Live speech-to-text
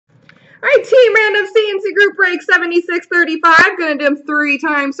All right, team random C&C group break 7635. Gonna do them 3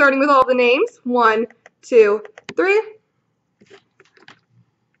 times, starting with all the names. 1, 2, 3.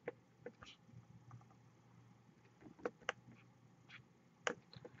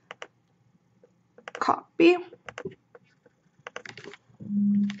 Copy.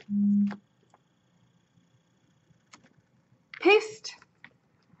 Paste.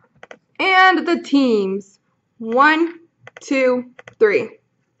 And the teams. 1, 2, 3.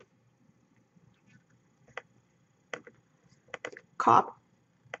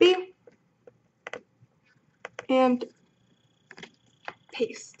 Copy. And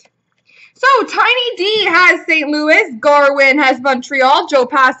paste. So, Tiny D has St. Louis, Garwin has Montreal, Joe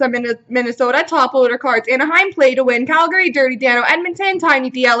Passa, Minnesota, Top Loader Cards, Anaheim, Play to Win, Calgary, Dirty Dano, Edmonton, Tiny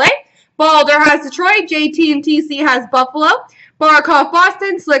D, LA, Balder has Detroit, JT and TC has Buffalo, Barkov,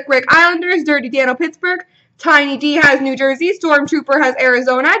 Boston, Slick Rick, Islanders, Dirty Dano, Pittsburgh, Tiny D has New Jersey, Stormtrooper has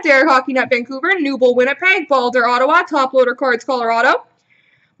Arizona, Derek Hockey Nut, Vancouver, Newble, Winnipeg, Balder, Ottawa, Top Loader Cards, Colorado,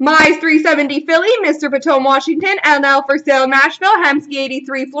 My 370 Philly, Mr. Patome, Washington, NL for Sale, Nashville, Hemsky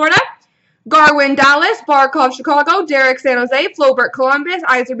 83, Florida, Garwin, Dallas, Barkov, Chicago, Derek, San Jose, Flobert, Columbus,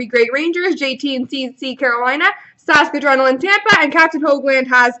 Iserby, Great Rangers, JT and C&C, Carolina, Saskatchewan, Tampa, and Captain Hoagland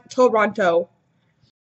has Toronto.